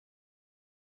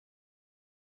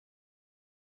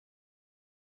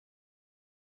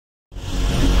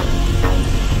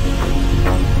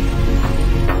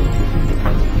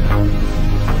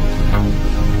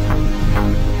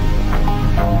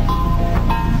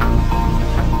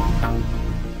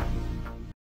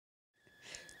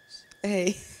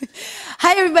Hey.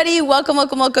 Hi, everybody. Welcome,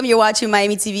 welcome, welcome. You're watching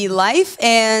Miami TV Live.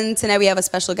 And tonight we have a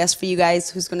special guest for you guys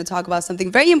who's going to talk about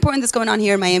something very important that's going on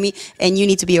here in Miami, and you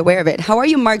need to be aware of it. How are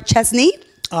you, Mark Chesney?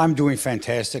 I'm doing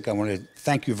fantastic. I want to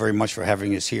thank you very much for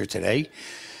having us here today.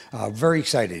 Very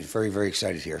excited, very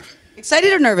excited here.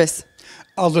 Excited or nervous?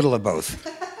 A little of both.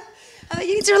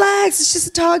 You need to relax. It's just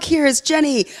a talk here. It's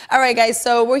Jenny. All right, guys.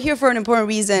 So we're here for an important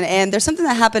reason, and there's something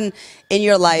that happened in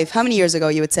your life. How many years ago,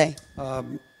 you would say?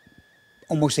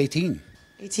 Almost 18.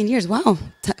 18 years. Wow.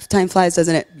 Time flies,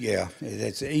 doesn't it? Yeah.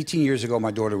 It's 18 years ago my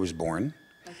daughter was born,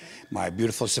 my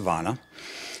beautiful Savannah.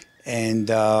 And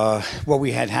what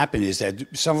we had happen is that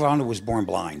Savannah was born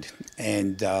blind.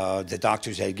 And the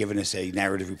doctors had given us a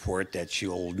narrative report that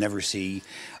she'll never see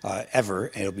ever,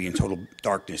 and it'll be in total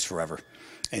darkness forever.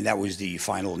 And that was the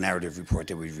final narrative report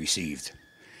that we received.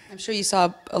 I'm sure you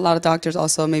saw a lot of doctors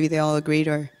also. Maybe they all agreed,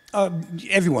 or...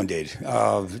 Everyone did.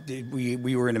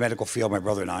 We were in the medical field, my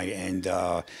brother and I,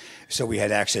 and so we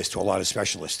had access to a lot of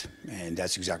specialists, and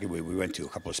that's exactly where we went to, a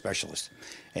couple of specialists.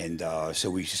 And so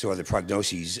we saw the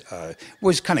prognosis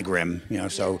was kind of grim, you know,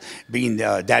 so being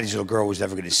daddy's little girl was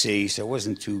never going to see, so it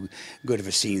wasn't too good of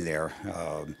a scene there.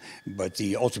 But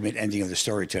the ultimate ending of the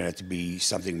story turned out to be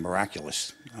something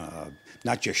miraculous.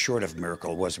 Not just short of a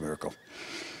miracle, it was a miracle.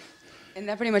 And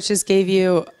that pretty much just gave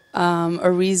you a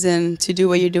reason to do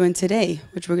what you're doing today,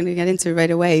 which we're going to get into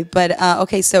right away. But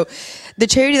okay, so the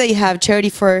charity that you have, Charity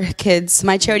for Kids,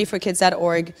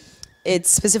 mycharityforkids.org, it's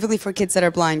specifically for kids that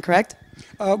are blind, correct?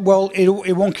 Well,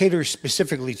 it won't cater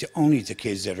specifically to only to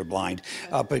kids that are blind,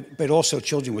 but also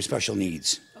children with special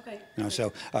needs. Okay. You know,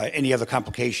 so any other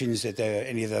complications that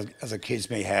any of the other kids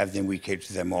may have, then we cater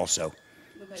to them also.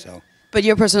 Okay. So. But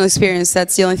your personal experience,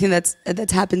 that's the only thing that's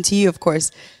happened to you, of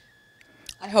course.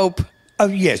 I hope.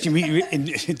 Yes, you mean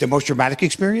the most dramatic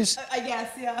experience? I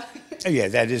guess, yeah. Yeah,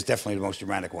 that is definitely the most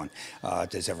dramatic one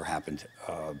that's ever happened.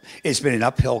 It's been an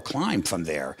uphill climb from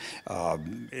there.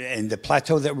 And the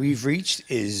plateau that we've reached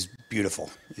is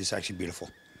beautiful. It's actually beautiful.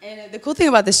 And the cool thing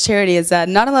about this charity is that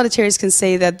not a lot of charities can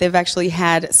say that they've actually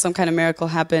had some kind of miracle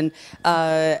happen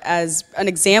as an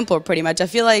example, pretty much. I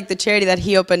feel like the charity that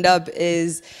he opened up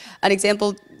is an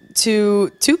example to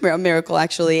a miracle,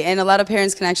 actually, and a lot of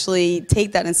parents can actually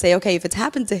take that and say, okay, if it's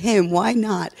happened to him, why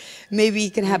not? Maybe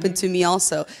it can happen to me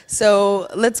also. So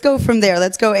let's go from there.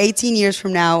 Let's go 18 years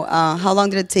from now. How long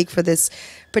did it take for this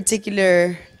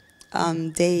particular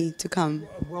day to come?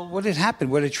 Well, what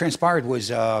had transpired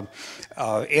was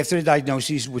after the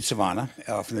diagnosis with Savannah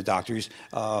from the doctors,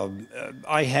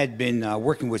 I had been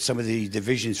working with some of the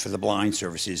divisions for the blind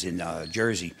services in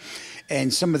Jersey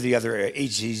and some of the other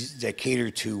agencies that cater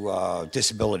to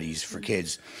disabilities for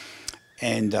kids.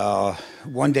 And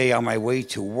one day on my way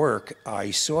to work,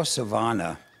 I saw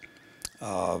Savannah.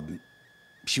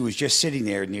 She was just sitting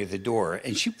there near the door,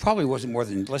 and she probably wasn't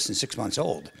less than 6 months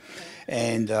old.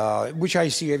 And which I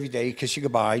see every day because she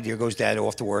goodbye, there goes dad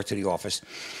off to work to the office.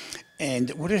 And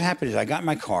what had happened is I got in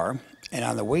my car, and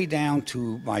on the way down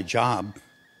to my job,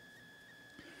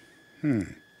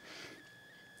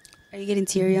 Are you getting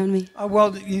teary on me?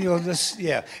 Well, you know,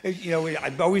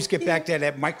 I always get back to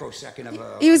that microsecond of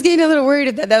a... He was getting a little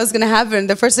worried that was going to happen.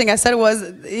 The first thing I said was,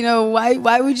 you know,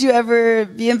 why would you ever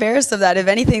be embarrassed of that? If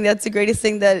anything, that's the greatest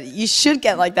thing, that you should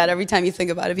get like that every time you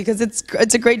think about it, because it's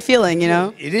a great feeling, you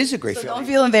know? It is a great feeling. Don't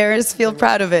feel embarrassed, feel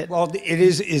proud of it. Well,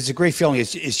 it's a great feeling.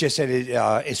 It's just that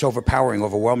it's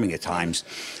overwhelming at times.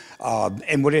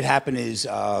 And what had happened is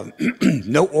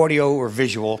no audio or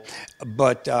visual,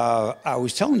 but I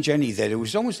was telling Jenny that it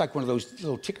was almost like one of those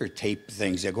little ticker tape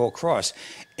things that go across.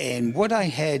 And what I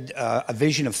had a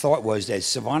vision of thought was that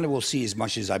Savannah will see as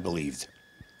much as I believed.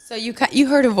 So you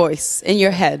heard a voice in your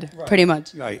head, right, pretty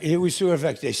much. Right. It was sort of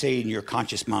like they say in your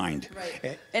conscious mind.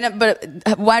 Right.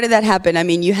 But why did that happen? I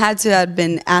mean, you had to have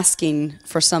been asking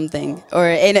for something, or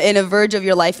in a verge of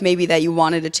your life maybe that you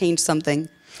wanted to change something.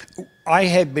 I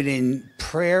had been in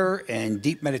prayer and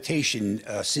deep meditation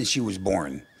since she was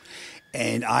born.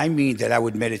 And I mean that I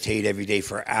would meditate every day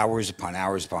for hours upon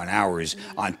hours upon hours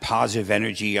on positive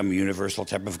energy. I'm a universal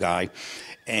type of guy.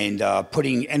 And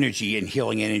putting energy and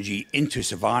healing energy into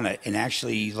Savannah and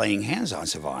actually laying hands on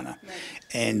Savannah. Right.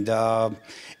 And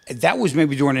that was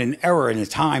maybe during an era in a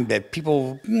time that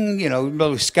people, you know, a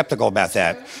little skeptical about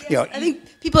that. Yes, you know, I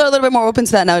think people are a little bit more open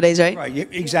to that nowadays, right? Right,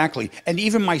 exactly. And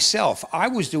even myself, I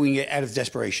was doing it out of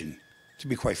desperation, to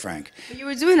be quite frank. But you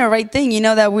were doing the right thing. You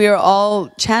know that we are all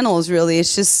channels, really.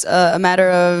 It's just a matter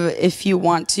of if you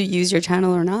want to use your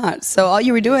channel or not. So all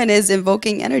you were doing is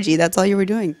invoking energy. That's all you were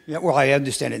doing. Yeah, well, I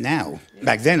understand it now.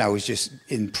 Back then, I was just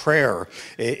in prayer.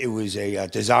 It was a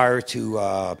desire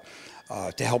to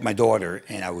to help my daughter,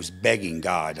 and I was begging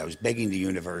God, I was begging the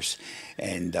universe,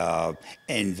 and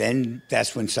then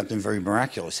that's when something very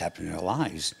miraculous happened in our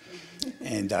lives,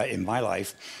 and in my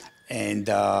life. And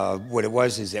what it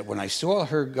was is that when I saw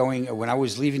her when I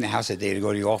was leaving the house that day to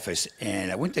go to the office, and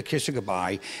I went to kiss her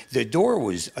goodbye, the door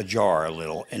was ajar a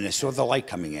little, and I saw the light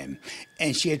coming in.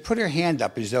 And she had put her hand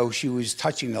up as though she was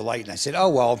touching the light, and I said, oh,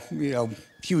 well,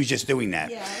 she was just doing that.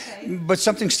 Yeah, okay. But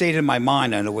something stayed in my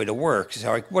mind on the way to work.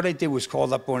 So what I did was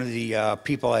called up one of the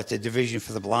people at the Division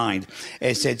for the Blind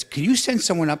and said, can you send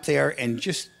someone up there and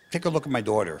just take a look at my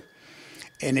daughter?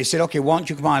 And they said, okay, why don't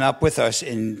you come on up with us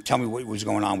and tell me what was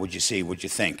going on, what'd you see, what'd you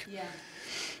think? Yeah.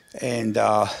 And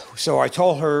so I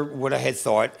told her what I had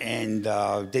thought, and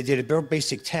they did a very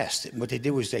basic test. And what they did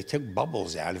was they took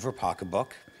bubbles out of her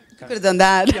pocketbook. You could have done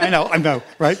that. Yeah, I know,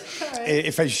 right? Right.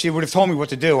 If she would have told me what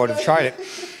to do, I would have tried it.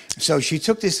 So she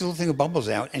took this little thing of bubbles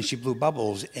out, and she blew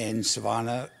bubbles, and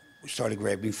Savannah started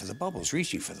grabbing for the bubbles,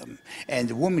 reaching for them. And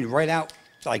the woman right out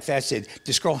like that said,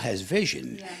 this girl has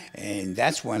vision. Yeah. And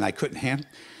that's when I couldn't handle,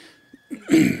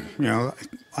 He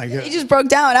just broke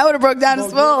down. I would have broke down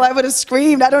as well. I would have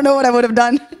screamed. I don't know what I would have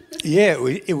done. Yeah,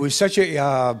 it was such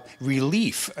a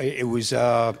relief. It was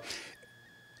like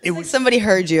somebody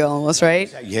heard you almost,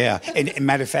 right? Yeah, and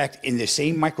matter of fact, in the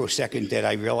same microsecond that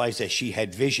I realized that she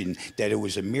had vision, that it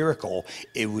was a miracle,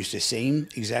 it was the same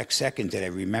exact second that I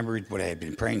remembered what I had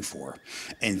been praying for,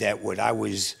 and that what I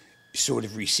was sort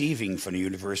of receiving from the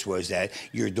universe was that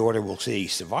your daughter will see,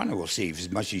 Savannah will see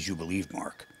as much as you believe,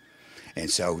 Mark. And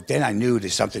so then I knew that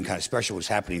something kind of special was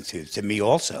happening to me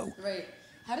also. Right.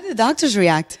 How did the doctors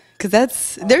react?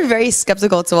 Because they're very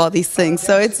skeptical to all these things,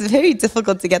 so it's very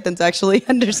difficult to get them to actually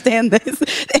understand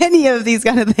any of these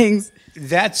kind of things.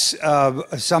 That's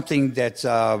something that's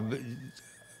kind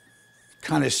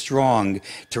of strong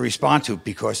to respond to,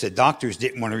 because the doctors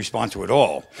didn't want to respond to it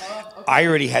all. I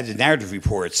already had the narrative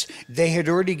reports. They had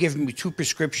already given me 2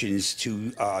 prescriptions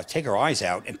to take her eyes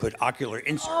out and put ocular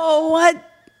inserts. Oh, what?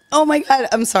 Oh my God!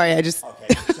 I'm sorry. I just.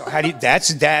 Okay. So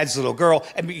that's Dad's little girl,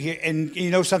 and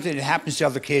something that happens to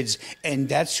other kids, and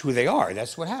that's who they are.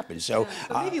 That's what happens. So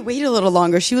but maybe wait a little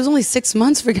longer. She was only 6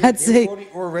 months, for God's sake.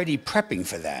 Already prepping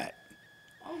for that.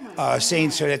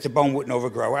 Saying so that the bone wouldn't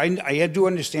overgrow. I do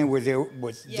understand what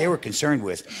they were concerned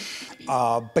with,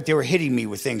 but they were hitting me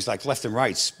with things like left and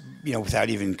rights, without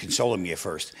even consoling me at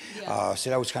first. Yeah. So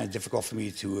that was kind of difficult for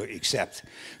me to accept.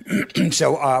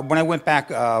 So when I went back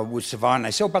with Savannah,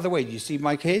 I said, oh, by the way, do you see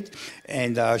my kid?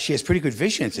 And she has pretty good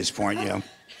vision at this point,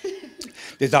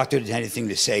 The doctor didn't have anything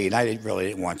to say, and I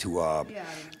didn't want to.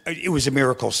 It was a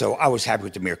miracle, so I was happy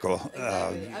with the miracle.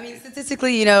 Exactly. I mean,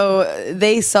 statistically,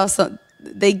 they saw some.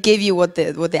 They gave you what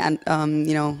the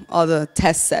all the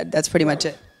tests said. That's pretty much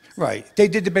it. Right. They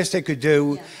did the best they could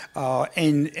do,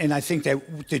 and I think that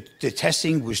the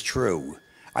testing was true.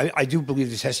 I do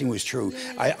believe the testing was true.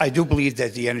 I do believe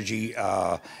that the energy,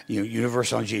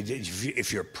 universal energy,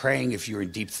 if you're praying, if you're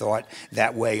in deep thought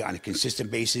that way on a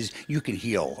consistent basis, you can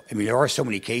heal. I mean, there are so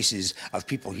many cases of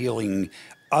people healing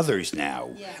others now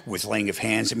with laying of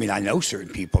hands. I mean, I know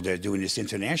certain people that are doing this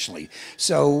internationally.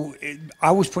 So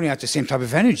I was putting out the same type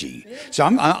of energy. So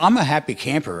I'm a happy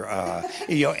camper,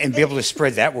 and be able to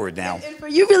spread that word now. And for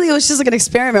you, really, it was just like an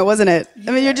experiment, wasn't it?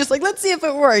 I mean, you're just like, let's see if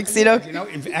it works,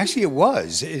 Actually, it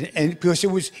was, and because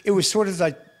it was sort of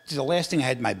like the last thing I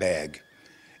had in my bag.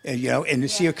 And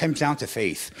see, it comes down to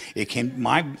faith.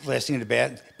 My last thing in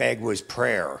the bag was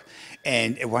prayer,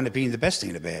 and it wound up being the best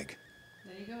thing in the bag.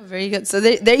 Very good. So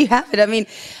there you have it. I mean,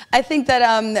 I think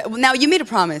that now you made a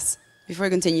promise before I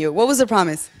continue. What was the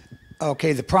promise?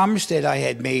 Okay, the promise that I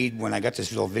had made when I got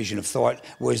this little vision of thought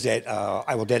was that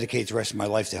I will dedicate the rest of my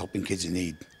life to helping kids in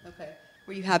need. Okay.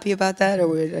 Were you happy about that, or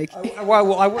were you like?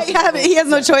 Well, I wasn't. He has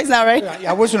no choice now, right?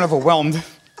 I wasn't overwhelmed.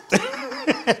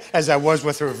 As I was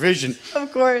with her vision.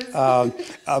 Of course.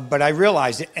 But I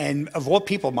realized, and of all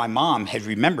people, my mom had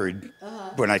remembered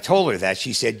when I told her that.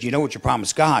 She said, you know what you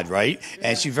promised God, right? Yeah.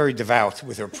 And she's very devout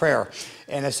with her prayer.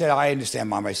 And I said, I understand,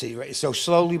 Mom. I said, so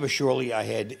slowly but surely I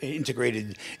had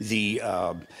integrated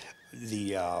to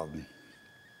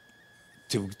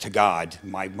God,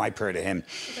 my prayer to Him,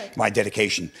 my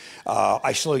dedication.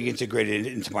 I slowly integrated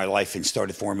it into my life and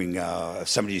started forming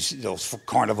some of those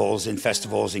carnivals and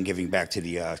festivals and giving back to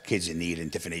the kids in need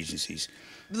and different agencies.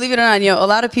 Believe it or not, a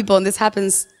lot of people, and this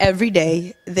happens every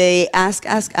day, they ask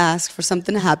for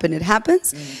something to happen. It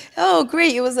happens. Oh,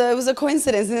 great! It was a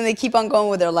coincidence, and then they keep on going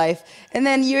with their life. And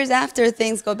then years after,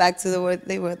 things go back to the way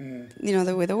they were,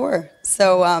 the way they were.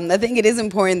 So I think it is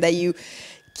important that you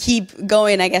keep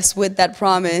going, I guess, with that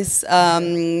promise,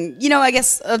 you know, I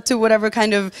guess up to whatever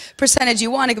kind of percentage you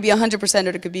want. It could be 100% or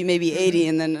it could be maybe 80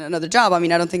 and then another job. I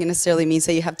mean, I don't think it necessarily means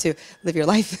that you have to live your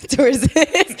life towards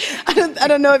it. I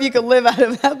don't know if you could live out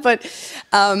of that,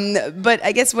 but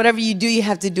I guess whatever you do, you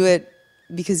have to do it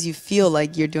because you feel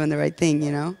like you're doing the right thing,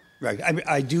 you know? Right.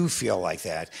 I do feel like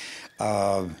that.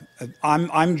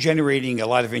 I'm generating a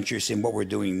lot of interest in what we're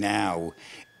doing now.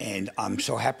 And I'm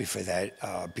so happy for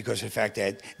that because of the fact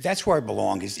that that's where I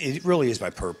belong. It really is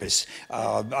my purpose.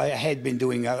 I had been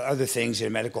doing other things in the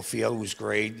medical field. It was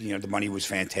great. You know, the money was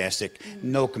fantastic.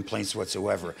 No complaints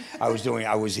whatsoever. I was a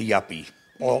yuppie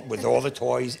with all the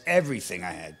toys, everything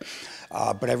I had.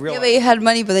 But I realized. Yeah, but you had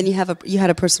money, but then you had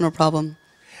a personal problem.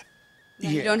 Now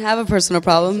you don't have a personal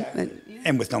problem. Exactly.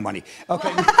 And with no money.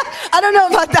 Okay. I don't know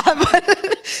about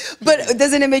that, but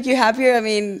doesn't it make you happier? I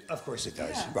mean, of course it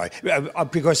does, yeah.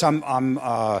 Right? Because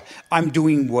I'm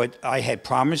doing what I had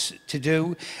promised to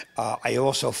do. I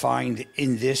also find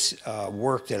in this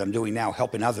work that I'm doing now,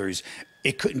 helping others,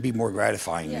 it couldn't be more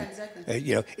gratifying. Yeah, exactly.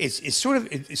 You know, it's sort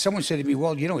of. Someone said to me,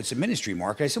 "Well, you know, it's a ministry,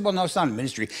 Mark." I said, "Well, no, it's not a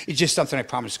ministry. It's just something I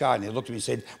promised God." And they looked at me and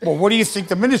said, "Well, what do you think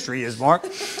the ministry is, Mark?"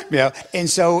 Yeah, and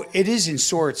so it is in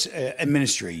sorts a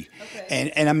ministry,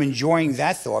 okay. And I'm enjoying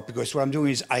that thought because what I'm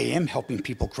doing is I am helping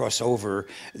people cross over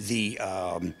the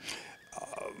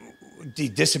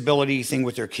disability thing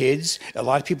with their kids. A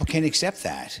lot of people can't accept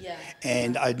that. Yeah.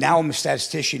 And now I'm a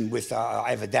statistician with,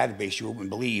 I have a database, you wouldn't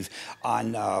believe,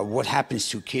 on what happens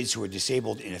to kids who are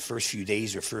disabled in the first few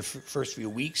days or first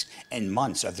few weeks and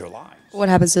months of their lives. What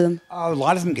happens to them? A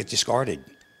lot of them get discarded.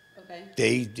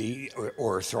 Okay.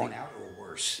 Or thrown out or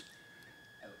worse.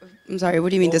 I'm sorry, what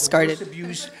do you mean discarded?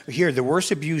 The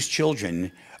worst abused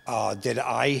children that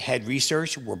I had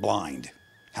researched were blind.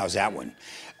 How's that one?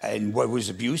 And what was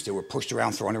abused, they were pushed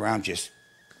around, thrown around just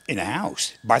in a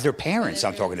house by their parents,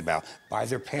 I'm talking about. By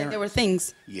their parents. Like there were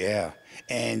things. Yeah.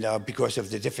 And because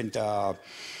of the different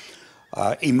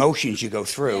emotions you go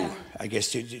through, yeah. I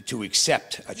guess, to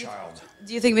accept a child.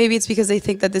 Do you think maybe it's because they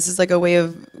think that this is like a way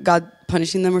of God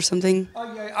punishing them or something?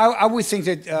 Yeah, I would think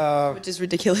that... which is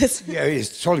ridiculous. Yeah,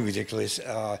 it's totally ridiculous.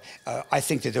 I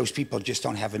think that those people just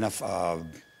don't have enough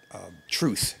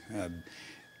truth.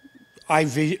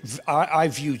 I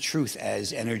view truth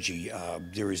as energy.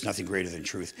 There is nothing greater than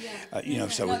truth. Yeah. You know,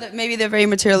 so maybe they're very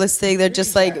materialistic. They're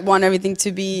just like want everything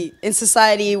to be in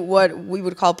society what we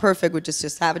would call perfect, which is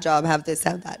just have a job, have this,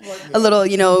 have that, well, yeah. A little,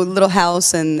 you know, little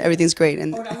house, and everything's great.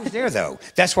 And I was there though.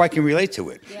 That's why I can relate to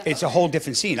it. Yeah. It's a whole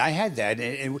different scene. I had that,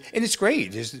 and it's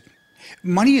great.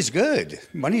 Money is good.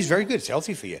 Money is very good. It's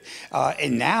healthy for you.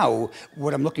 And now,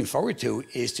 what I'm looking forward to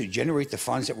is to generate the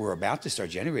funds that we're about to start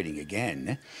generating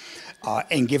again.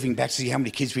 And giving back to see how many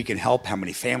kids we can help, how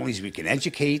many families we can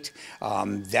educate.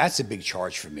 That's a big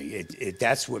charge for me.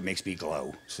 That's what makes me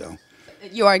glow. So,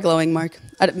 you are glowing, Mark.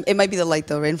 It might be the light,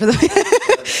 though, right? For the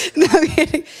no, I'm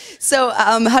kidding. So,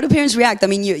 how do parents react? I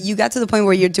mean, you got to the point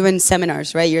where you're doing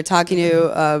seminars, right? You're talking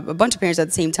to a bunch of parents at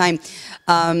the same time.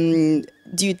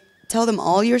 Do you tell them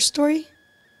all your story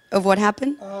of what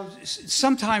happened?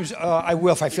 Sometimes I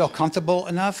will if I feel comfortable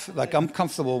enough, like I'm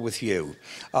comfortable with you.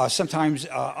 Sometimes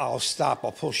I'll stop,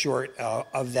 I'll pull short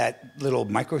of that little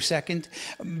microsecond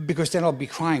because then I'll be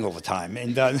crying all the time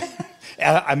and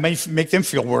I may make them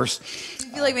feel worse. Do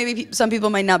you feel like maybe some people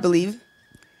might not believe?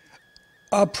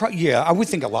 Yeah, I would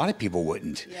think a lot of people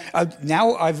wouldn't. Yeah.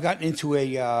 Now I've gotten into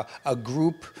a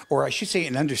group, or I should say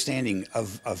an understanding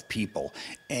of people,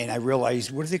 and I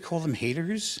realized, what do they call them,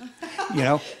 haters? You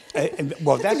know?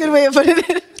 Well, that's a good way of putting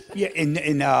it. Yeah,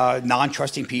 in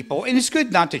non-trusting people. And it's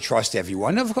good not to trust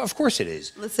everyone. Of course it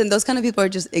is. Listen, those kind of people are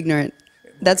just ignorant.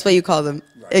 That's what you call them,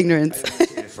 right. Ignorance.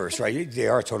 First, right? They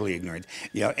are totally ignorant.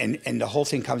 You know, and the whole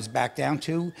thing comes back down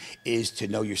to is to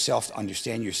know yourself, to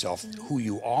understand yourself, who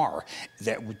you are.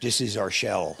 That this is our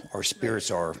shell. Our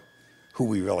spirits are who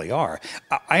we really are.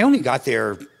 I only got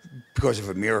there because of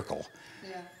a miracle.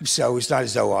 So it's not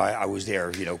as though I was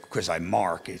there, you know, because I'm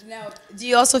Mark. Now, do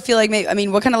you also feel like, maybe, I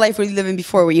mean, what kind of life were you living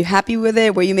before? Were you happy with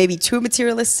it? Were you maybe too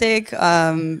materialistic?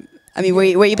 I mean,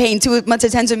 were you paying too much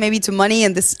attention maybe to money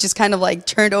and this just kind of like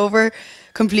turned over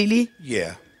completely?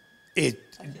 Yeah,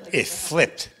 it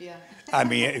flipped. Yeah. I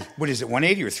mean, what is it,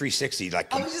 180 or 360?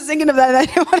 Like I was just thinking of that.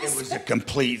 It was a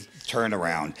complete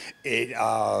turnaround.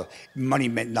 Money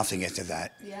meant nothing after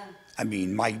that. Yeah. I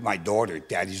mean, my daughter,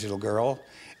 Daddy's little girl,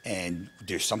 and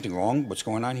there's something wrong. What's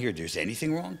going on here? There's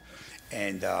anything wrong?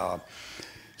 And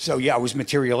so yeah, I was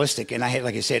materialistic, and I had,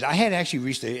 like I said, I had actually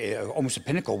reached almost a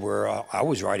pinnacle where I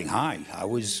was riding high. I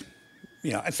was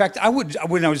You know, in fact,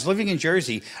 when I was living in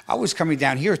Jersey, I was coming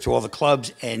down here to all the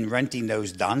clubs and renting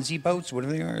those Donzi boats,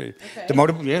 whatever they are, the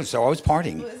motor. Yeah, so I was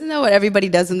partying. Well, isn't that what everybody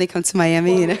does when they come to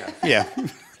Miami? Well, you know? Yeah.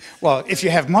 Well, if you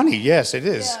have money, yes, it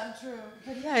is. Yeah, true.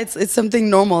 But yeah, it's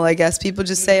something normal, I guess. People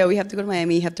just say, oh, we have to go to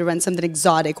Miami, you have to rent something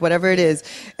exotic, whatever it is.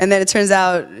 And then it turns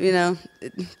out, you know,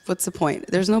 what's the point?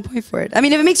 There's no point for it. I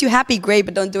mean, if it makes you happy, great,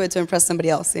 but don't do it to impress somebody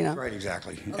else, you know? Right,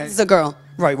 exactly. Well, this is a girl.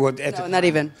 Right, well, No, not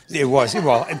even. It was.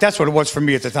 Well, that's what it was for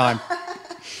me at the time.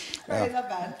 Right, not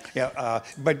bad. Yeah,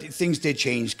 but things did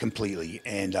change completely,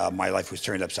 and my life was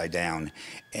turned upside down,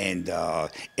 and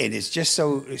it's just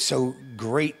so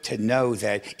great to know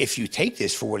that if you take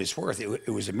this for what it's worth, it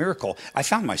was a miracle. I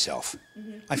found myself.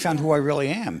 I found who I really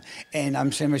am, and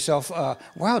I'm saying to myself,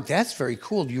 wow, that's very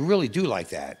cool. You really do like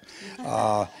that.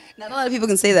 Not a lot of people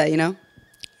can say that, you know,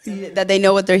 that they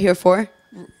know what they're here for.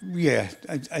 Yeah,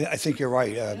 I think you're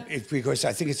right. Because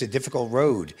I think it's a difficult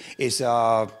road.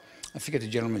 I forget the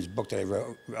gentleman's book that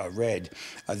I read,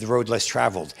 The Road Less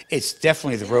Traveled. It's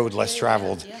definitely the road less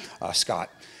traveled, Scott.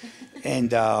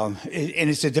 And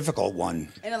it's a difficult one.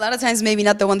 And a lot of times maybe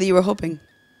not the one that you were hoping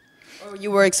or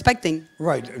you were expecting.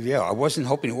 Right, yeah, I wasn't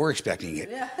hoping or expecting it.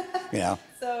 Yeah. You know?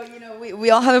 So, you know, we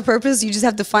all have a purpose, you just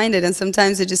have to find it, and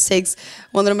sometimes it just takes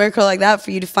one little miracle like that for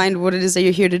you to find what it is that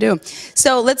you're here to do.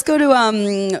 So let's go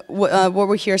to what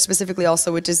we're here specifically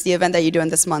also, which is the event that you're doing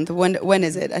this month. When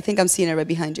is it? I think I'm seeing it right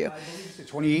behind you. I believe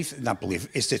it's the 28th,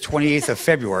 it's the 28th of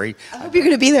February. I hope you're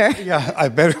going to be there. Yeah, I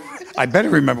better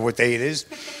remember what day it is.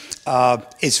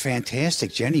 It's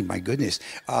fantastic, Jenny, my goodness.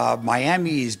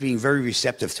 Miami is being very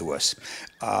receptive to us.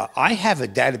 I have a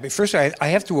database. First, I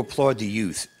have to applaud the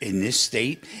youth in this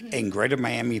state, and Greater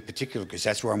Miami in particular, because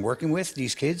that's where I'm working with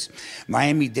these kids.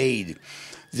 Miami-Dade.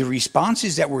 The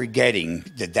responses that we're getting,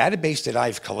 the database that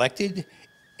I've collected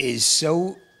is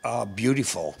so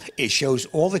beautiful. It shows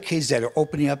all the kids that are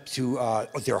opening up to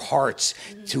their hearts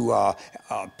to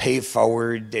pay it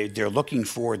forward. They're looking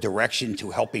for direction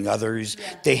to helping others.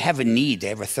 Yeah. They have a need. They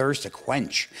have a thirst to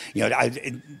quench. You know,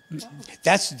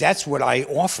 that's what I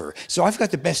offer. So I've got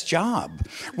the best job.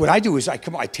 What I do is I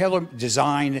tailor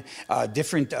design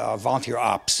different volunteer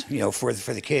ops, you know, for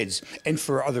the kids and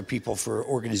for other people, for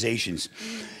organizations,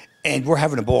 and we're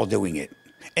having a ball doing it.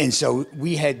 And so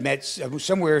we had met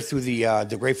somewhere through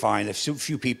the grapevine, a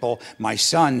few people. My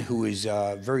son, who is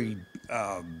very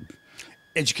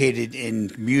educated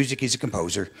in music, he's a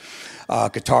composer,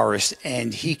 guitarist,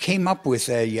 and he came up with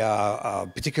a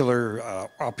particular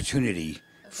opportunity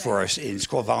for us. It's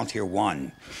called Volunteer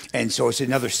One. And so it's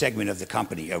another segment of the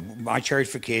company. My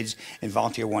Charity for Kids and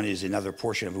Volunteer One is another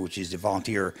portion of it, which is the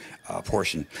volunteer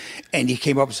portion. And he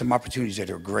came up with some opportunities that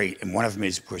are great. And one of them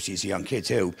is, of course, he's a young kid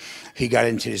too. He got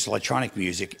into this electronic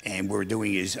music, and what we're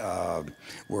doing is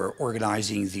we're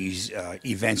organizing these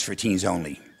events for teens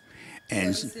only.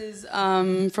 And so this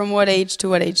is from what age to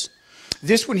what age?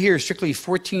 This one here is strictly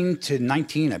 14 to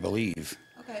 19, I believe.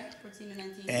 Okay, 14 to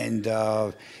 19.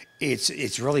 And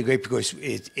it's really great because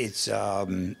it's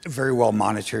very well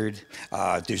monitored.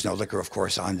 There's no liquor, of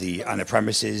course, on the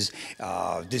premises.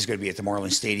 This is going to be at the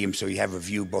Marlins Stadium, so you have a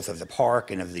view both of the park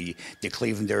and of the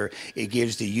Clevelander. It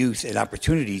gives the youth an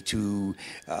opportunity to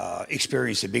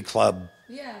experience a big club.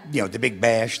 Yeah. You know, the big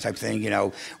bash type thing, you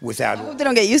know, without... I hope they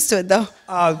don't get used to it, though.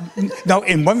 No,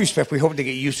 in one respect, we hope they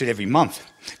get used to it every month.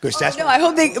 Because that's no, I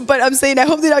hope they... But I'm saying I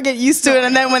hope they don't get used to it,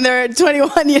 and then when they're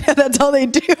 21, you know, that's all they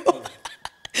do.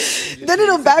 Then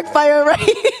it'll backfire, right?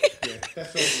 Yeah,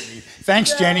 that's all we need.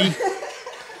 Thanks, Jenny.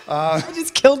 I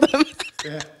just killed them.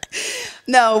 Yeah.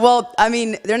 No, well, I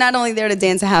mean, they're not only there to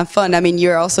dance and have fun. I mean,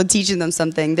 you're also teaching them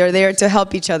something. They're there to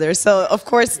help each other. So, of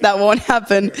course, that won't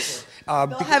happen.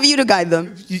 They'll have you to guide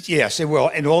them. Yes, it will.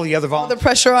 And all the other all the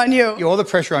pressure on you. Yeah, all the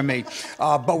pressure on me.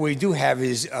 But what we do have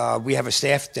is we have a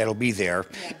staff that'll be there,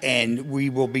 and we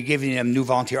will be giving them new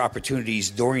volunteer opportunities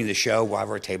during the show. We'll have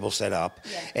our table set up.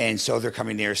 Yeah. And so they're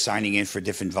coming there, signing in for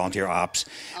different volunteer ops.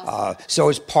 Awesome. So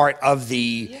it's part of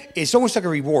the, it's almost like a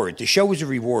reward. The show is a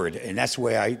reward, and that's the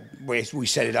way we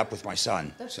set it up with my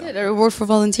son. That's good. A reward for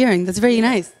volunteering. That's very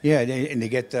nice. Yeah, and they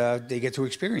get to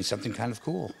experience something kind of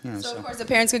cool. You know, so, of course, the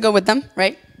parents could go with them,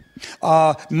 right?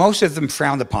 Most of them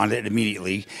frowned upon it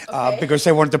immediately because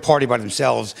they wanted to party by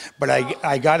themselves. But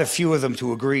I got a few of them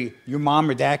to agree. Your mom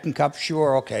or dad can come?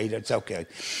 Sure, okay, that's okay.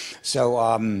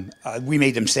 So we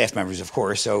made them staff members, of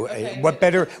course. So what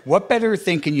better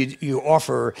thing can you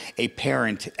offer a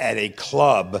parent at a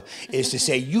club is to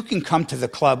say you can come to the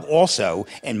club also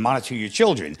and monitor your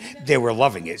children. They were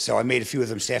loving it. So I made a few of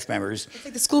them staff members. It's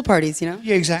like the school parties, you know?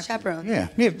 Yeah, exactly. Chaperones.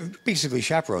 Yeah, basically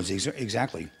chaperones,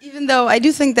 exactly. Even though I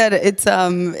do think that that it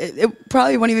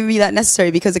probably won't even be that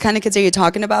necessary, because the kind of kids that you're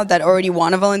talking about that already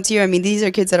want to volunteer, I mean, these are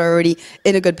kids that are already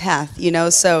in a good path, you know,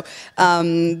 so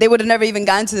they would have never even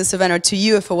gotten to this event or to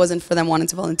you if it wasn't for them wanting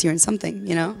to volunteer in something,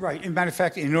 you know? Right. As a matter of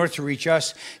fact, in order to reach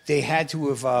us, they had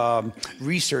to have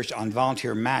researched on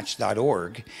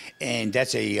volunteermatch.org, and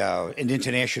that's an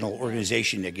international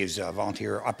organization that gives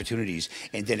volunteer opportunities,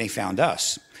 and then they found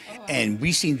us. Oh, wow. And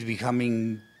we seem to be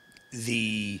becoming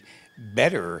the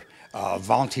better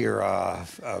volunteer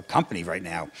company right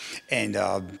now, and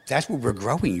that's what we're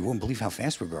growing. You won't believe how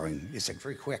fast we're growing. It's like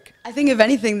very quick. I think if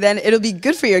anything, then it'll be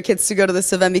good for your kids to go to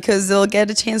this event, because they'll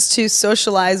get a chance to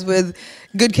socialize with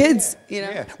good kids. Yeah. You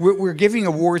know, yeah. We're giving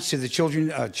awards to the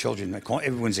children. Children, I call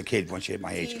everyone's a kid once you hit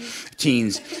my age.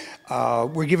 Teens.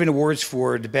 We're giving awards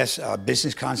for the best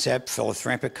business concept,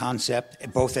 philanthropic concept,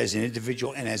 both as an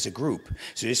individual and as a group.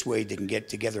 So this way they can get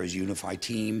together as a unified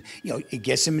team. You know, it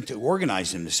gets them to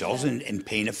organize themselves and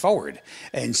paying it forward.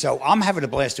 And so I'm having a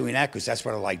blast doing that, because that's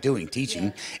what I like doing, teaching.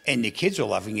 Yeah. And the kids are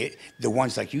loving it. The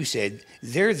ones, like you said,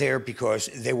 they're there because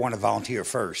they want to volunteer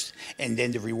first. And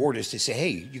then the reward is to say,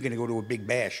 hey, you're going to go to a big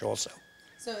bash also.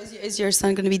 So is your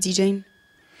son going to be DJing?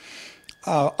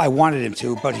 I wanted him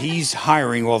to, but he's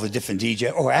hiring all the different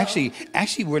DJs. Oh, actually,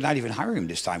 we're not even hiring him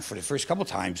this time. For the first couple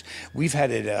times, we've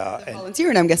had it. They're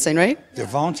volunteering, I'm guessing, right? They're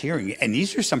volunteering, and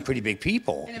these are some pretty big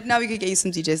people. And if not, we could get you some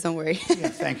DJs. Don't worry. Yeah,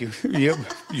 thank you.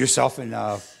 Yourself and.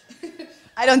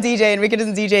 I don't DJ. Enrique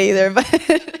doesn't DJ either.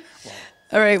 But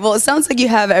all right. Well, it sounds like you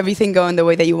have everything going the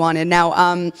way that you wanted.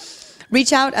 Now,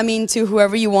 reach out, I mean, to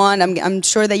whoever you want. I'm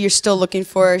sure that you're still looking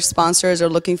for sponsors or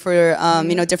looking for,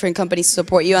 you know, different companies to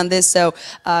support you on this. So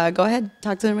go ahead,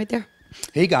 talk to them right there.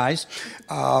 Hey guys,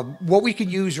 what we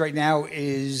could use right now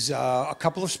is a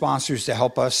couple of sponsors to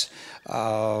help us.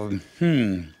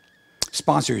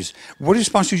 Sponsors. What do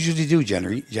sponsors usually do,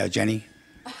 Jenny?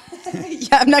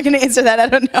 Yeah, I'm not going to answer that. I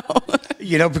don't know.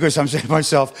 You know, because I'm saying to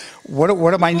myself, what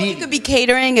am I needing? It could be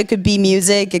catering, it could be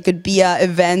music, it could be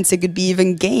events, it could be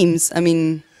even games. I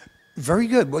mean, very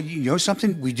good. Well, you know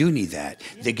something? We do need that.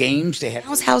 Yeah. The games, they have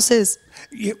bounce houses.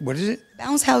 Yeah, what is it?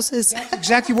 Bounce houses. That's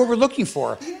exactly what we're looking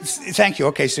for. Yeah. Thank you.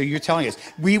 Okay, so you're telling us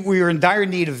we are in dire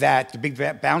need of that. The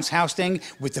big bounce house thing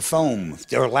with the foam.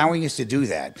 They're allowing us to do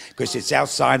that because it's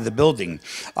outside of the building.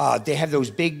 They have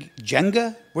those big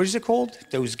Jenga. What is it called?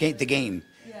 The game.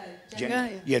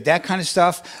 Jenga, yeah, that kind of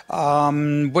stuff.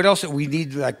 What else? We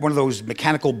need like one of those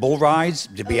mechanical bull rides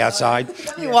to be outside.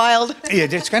 That'd be wild. Yeah,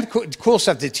 it's kind of cool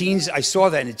stuff. The teens, I saw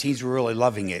that, and the teens were really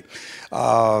loving it.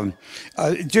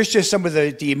 Just some of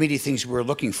the immediate things we're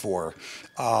looking for.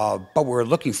 But we're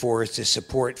looking for is the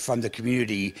support from the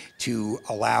community to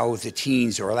allow the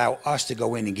teens or allow us to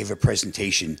go in and give a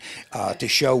presentation to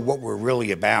show what we're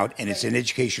really about, and it's an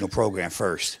educational program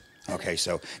first. Okay,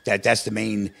 so that's the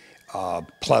main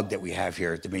plug that we have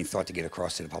here, the main thought to get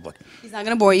across to the public. He's not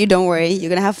going to bore you, don't worry. You're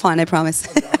going to have fun, I promise.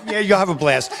 Yeah, you'll have a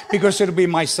blast, because it'll be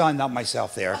my son, not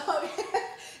myself there.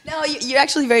 No, you're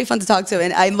actually very fun to talk to,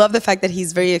 and I love the fact that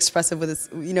he's very expressive with his,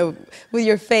 you know, with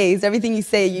your face. Everything you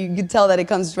say, you can tell that it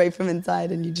comes right from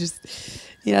inside, and you just,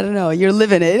 you know, I don't know, you're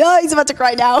living it. Oh, he's about to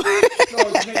cry now.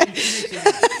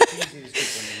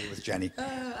 Jenny.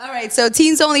 All right, so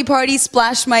teens only party,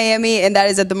 Splash Miami, and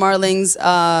that is at the Marlings.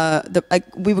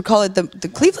 We would call it the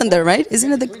Clevelander, right?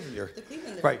 Isn't it the Clevelander? The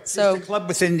Clevelander. Right. So it's the club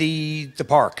within the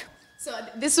park. So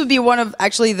this would be one of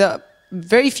actually the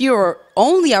very few or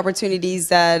only opportunities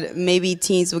that maybe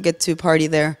teens will get to party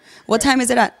there. What time is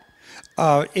it at?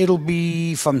 It'll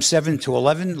be from 7 to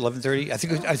 11,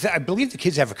 11:30. I believe the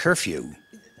kids have a curfew.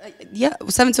 Yeah,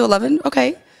 7 to 11.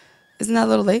 Okay, isn't that a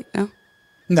little late? No.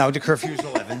 No, the curfew is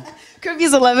 11.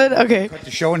 Curfew's 11. Okay. Cut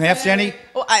the show in half, Jenny.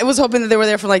 Well, I was hoping that they were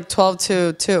there from like 12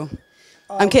 to 2.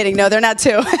 I'm kidding. No, they're not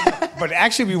 2. But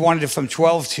actually, we wanted it from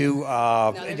 12 to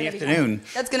in the afternoon.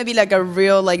 That's going to be like a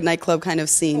real like nightclub kind of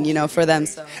scene, you know, for them.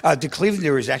 So. The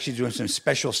Clevelander is actually doing some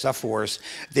special stuff for us.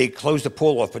 They closed the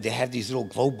pool off, but they have these little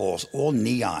glow balls, all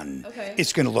neon. Okay.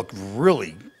 It's going to look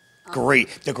really great.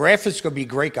 The graphics are going to be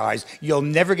great, guys. You'll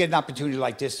never get an opportunity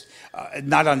like this,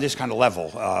 not on this kind of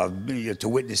level. To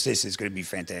witness this is going to be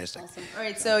fantastic. Awesome. All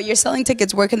right, so you're selling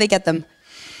tickets. Where can they get them?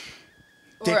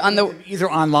 Or on the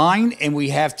either online, and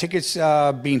we have tickets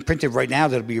being printed right now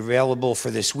that'll be available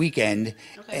for this weekend.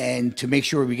 Okay. And to make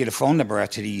sure we get a phone number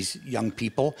out to these young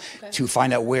people to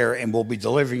find out where, and we'll be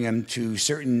delivering them to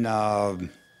certain.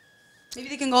 Maybe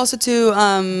they can go also to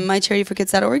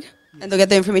mycharityforkids.org. And they'll get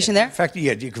the information there? In fact,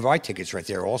 yeah, you can buy tickets right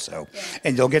there also. Yeah.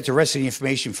 And they'll get the rest of the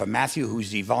information from Matthew,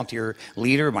 who's the volunteer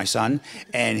leader, my son,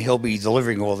 and he'll be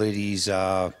delivering all of these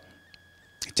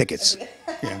tickets.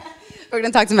 Yeah. We're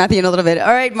going to talk to Matthew in a little bit.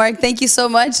 All right, Mark, thank you so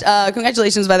much.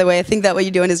 Congratulations, by the way. I think that what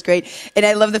you're doing is great. And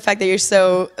I love the fact that you're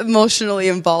so emotionally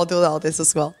involved with all this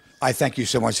as well. I thank you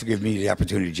so much for giving me the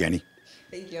opportunity, Jenny.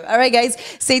 Thank you. All right, guys,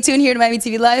 stay tuned here to Miami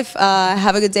TV Live.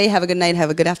 Have a good day, have a good night, have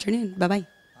a good afternoon. Bye-bye.